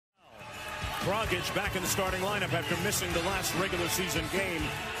Dragic back in the starting lineup after missing the last regular season game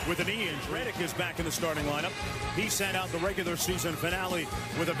with an knee injury. Redick is back in the starting lineup. He sat out the regular season finale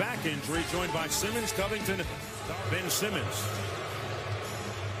with a back injury, joined by Simmons, Covington, Ben Simmons.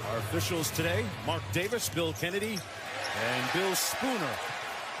 Our officials today, Mark Davis, Bill Kennedy, and Bill Spooner.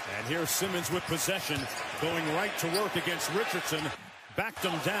 And here's Simmons with possession, going right to work against Richardson. Backed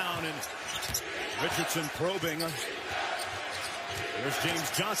him down, and Richardson probing. There's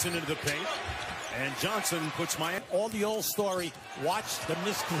James Johnson into the paint. And Johnson puts all the old story. Watch the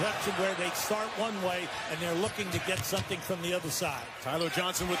misconception where they start one way and they're looking to get something from the other side. Tyler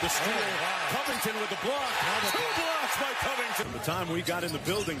Johnson with the steal. Covington with the block. Two blocks by Covington. From the time we got in the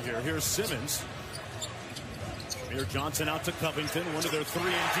building here, here's Simmons. Here Johnson out to Covington, one of their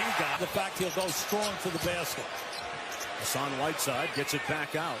 3-and-D guys. The fact he'll go strong to the basket. Hassan Whiteside gets it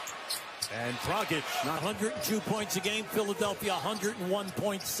back out. And Dragic, not 102 points a game. Philadelphia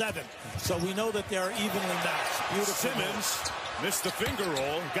 101.7. So we know that they're evenly matched. Beautiful. Simmons missed the finger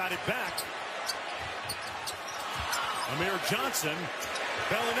roll, got it back. Amir Johnson,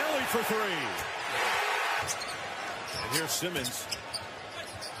 Bellinelli for three. And here's Simmons.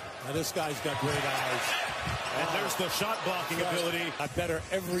 Now this guy's got great eyes. And there's the shot blocking ability. Got better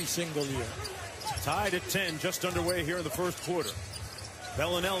every single year. Tied at 10, just underway here in the first quarter.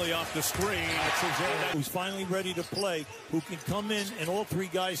 Bellinelli off the screen. Who's finally ready to play, who can come in, and all three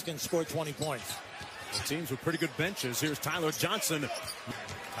guys can score 20 points. The teams with pretty good benches. Here's Tyler Johnson.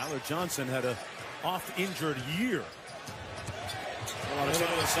 Tyler Johnson had a oft-injured year.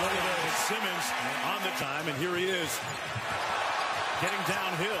 Simmons on the time, and here he is. Getting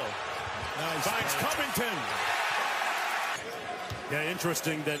downhill. Nice. Finds Covington. Yeah,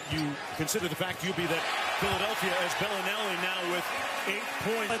 interesting that you consider the fact, Hubie, that Philadelphia has Bellinelli now with 8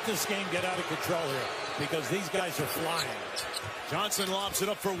 points. Let this game get out of control here because these guys are flying. Johnson lobs it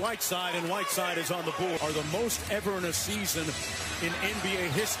up for Whiteside, and Whiteside is on the board. Are the most ever in a season in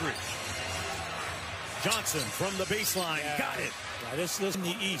NBA history. Johnson from the baseline, got it. Yeah, this is in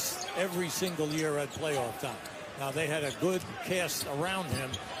the East every single year at playoff time. Now they had a good cast around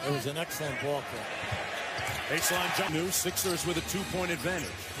him. It was an excellent ball club. Baseline jump. New Sixers with a 2-point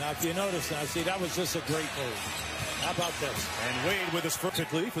advantage. Now, if you notice, now see, that was just a great move. How about this? And Wade with us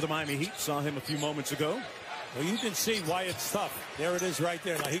perfectly for the Miami Heat. Saw him a few moments ago. Well, you can see why it's tough. There it is right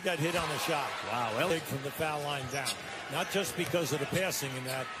there. Now, he got hit on the shot. Wow. Big from the foul line down. Not just because of the passing in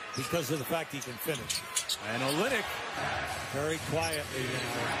that, because of the fact he can finish. And Olynyk. Very quietly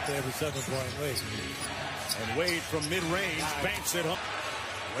now. They have a 7-point lead. And Wade from mid-range banks it home.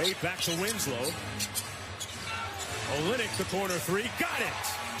 Wade back to Winslow. Olynyk, the corner three, got it.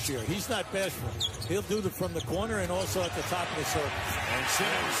 Sure, he's not bashful. He'll do it from the corner and also at the top of the circle. And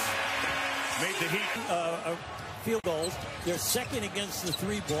Simmons made the Heat field goals. They're second against the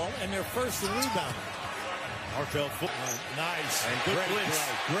 3-ball, and they're first in rebounding. Markel foot. Nice. And good blitz.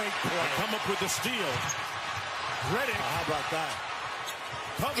 Great play. They come up with the steal. Redick. How about that?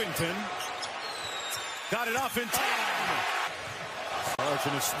 Covington got it off in time. Sarge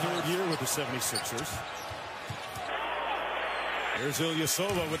in his third year with the 76ers. Here's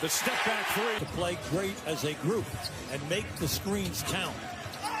Ilyasova with the step-back three. To play great as a group and make the screens count.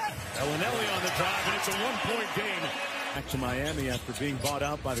 Bellinelli on the drive, and it's a 1-point game. Back to Miami after being bought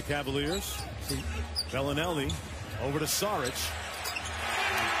out by the Cavaliers. Bellinelli over to Saric.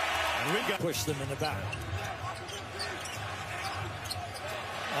 And we got pushed them in the back.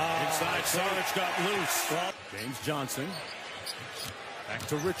 Inside, Saric got loose. James Johnson. Back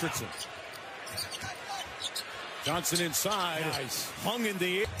to Richardson. Johnson inside. Nice. Hung in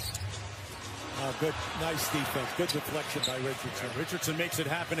the air. Good, nice defense. Good deflection by Richardson. Richardson makes it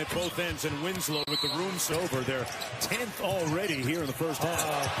happen at both ends, and Winslow with the room over. They're 10th already here in the first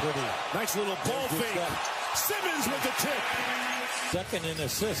half. Pretty. Nice little ball fake. Simmons with the tip. Second in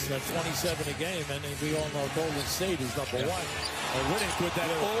assists at 27 a game, and we all know Golden State is number one. Redick with that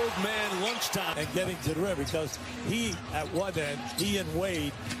old man lunchtime. And getting to the rim because he, at one end, he and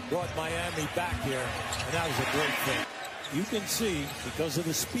Wade brought Miami back here, and that was a great thing. You can see, because of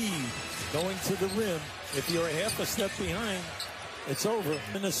the speed, going to the rim, if you're a half a step behind, it's over.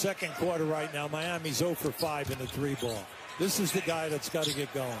 In the second quarter right now, Miami's 0 for 5 in the 3-ball. This is the guy that's got to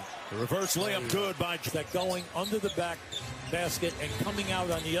get going. The reverse layup good by that going under the back basket and coming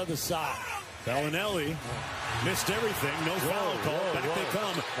out on the other side. Bellinelli missed everything. No foul call. Back they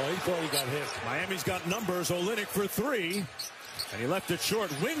come. Oh, he thought he got hit. Miami's got numbers. Olynyk for 3. And he left it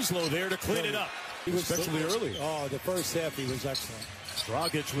short. Winslow there to clean it up. He was especially early. Oh, the first half he was excellent.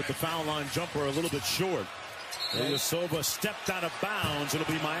 Dragic with the foul line jumper a little bit short. Ilyasova stepped out of bounds. It'll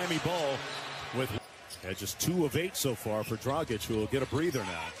be Miami ball with Yeah, just 2 of 8 so far for Dragic, who will get a breather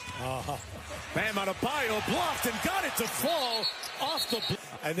now. Bam Adebayo blocked and got it to fall off the.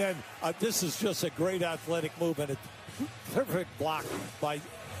 And then this is just a great athletic move and a perfect block by.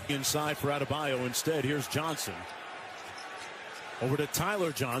 Inside for Adebayo. Instead, here's Johnson. Over to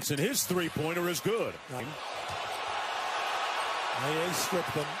Tyler Johnson. His three-pointer is good. They stripped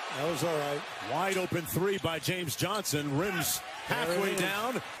him. That was all right. Wide open 3 by James Johnson. Rims halfway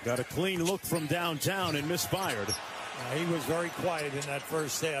down. Got a clean look from downtown and misfired. He was very quiet in that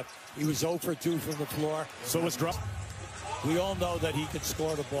first half. He was 0 for 2 from the floor. So was drop. We all know that he can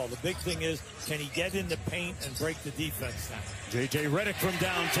score the ball. The big thing is, can he get in the paint and break the defense down? J.J. Redick from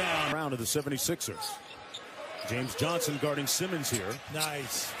downtown. Round of the 76ers. James Johnson guarding Simmons here.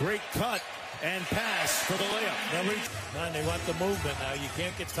 Nice. Great cut and pass for the layup. Man, they want the movement now. You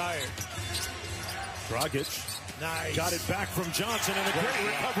can't get tired. Dragic. Nice. Got it back from Johnson and a great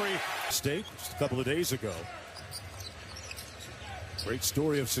recovery. State just a couple of days ago. Great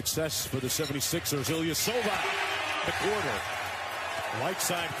story of success for the 76ers. Ilyasova. The quarter.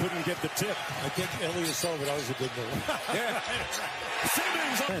 Whiteside couldn't get the tip. I think Ilyasova, that was a good move. Yeah.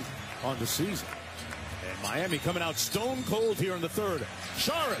 Simmons on the season. And Miami coming out stone cold here in the third.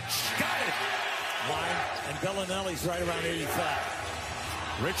 Saric got it. Line, and Bellinelli's right around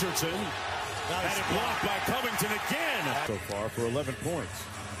 85. Richardson had it blocked by Covington again. So far for 11 points.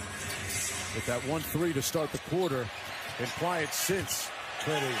 With that 1-3 to start the quarter. Been quiet since.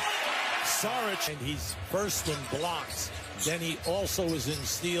 Pretty. Saric. And he's first in blocks. Then he also is in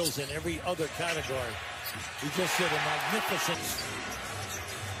steals in every other category. He just did a magnificent.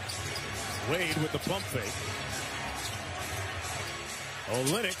 Wade with the pump fake.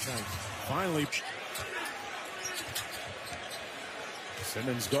 Olynyk finally.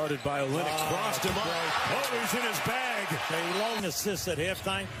 Simmons guarded by Olynyk. Crossed him up. Oh, he's in his bag. A long assist at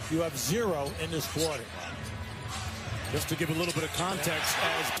halftime. You have 0 in this quarter. Just to give a little bit of context,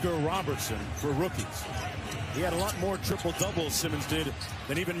 as Oscar Robertson for rookies. He had a lot more triple-doubles, Simmons did,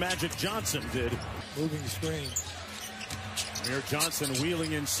 than even Magic Johnson did. Moving screen. Amir Johnson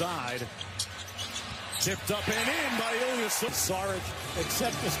wheeling inside. Tipped up and in by Ilyasova. Saric,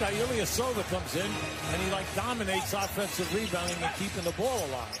 except this guy Ilyasova comes in, and he dominates offensive rebounding and keeping the ball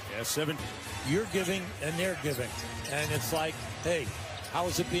alive. Yeah, 7. You're giving, and they're giving. And it's like, hey, how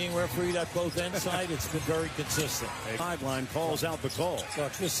is it being refereed at both ends side? It's been very consistent. Sideline calls out the call.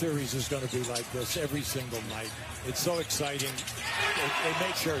 Look, this series is going to be like this every single night. It's so exciting. They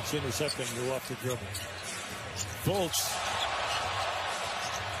make sure it's intercepting you off the dribble. Fultz.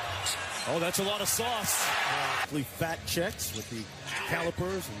 Oh, that's a lot of sauce. Fat checks with the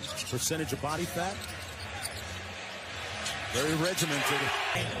calipers and percentage of body fat. Very regimented.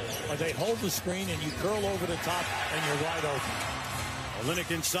 They hold the screen and you curl over the top and you're wide open.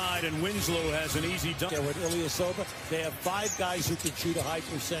 Olynyk inside, and Winslow has an easy dunk. Yeah, with Ilyasova, they have 5 guys who can shoot a high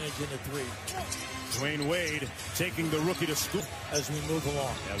percentage in the 3. Dwayne Wade taking the rookie to school as we move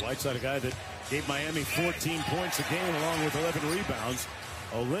along. Yeah, Whiteside, a guy that gave Miami 14 points a game along with 11 rebounds.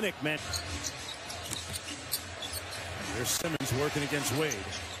 Olynyk meant. There's Simmons working against Wade.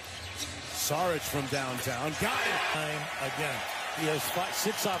 Saric from downtown. Got it. Time again. He has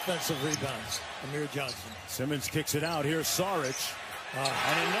 6 offensive rebounds. Amir Johnson. Simmons kicks it out. Here's Saric.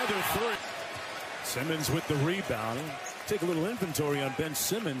 And another 3. Simmons with the rebound. Take a little inventory on Ben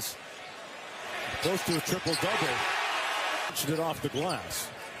Simmons. Close to a triple-double. Punched it off the glass.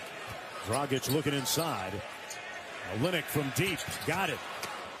 Dragic looking inside. Olynyk from deep. Got it.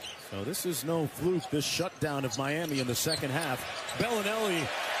 So this is no fluke, this shutdown of Miami in the second half. Bellinelli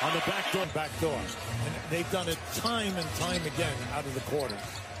on the back door. And they've done it time and time again out of the quarters.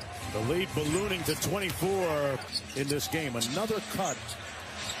 The lead ballooning to 24 in this game. Another cut.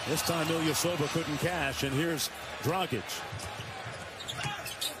 This time Ilyasova couldn't cash, and here's Dragic.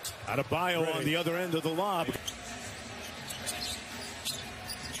 Adebayo on the other end of the lob.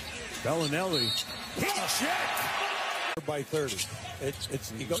 Bellinelli. Check! By 30.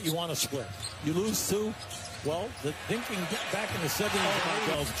 You want to split. You lose 2. Well, the thinking back in the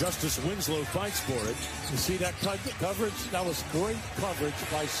 70s. Justice Winslow fights for it. You see that coverage? That was great coverage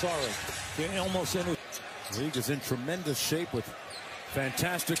by Saric. They almost entered. The league is in tremendous shape with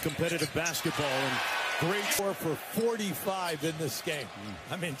fantastic competitive basketball and great score for 45 in this game.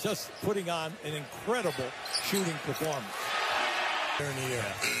 I mean, just putting on an incredible shooting performance. In the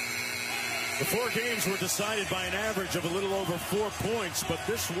year. The 4 games were decided by an average of a little over 4 points, but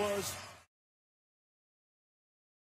this was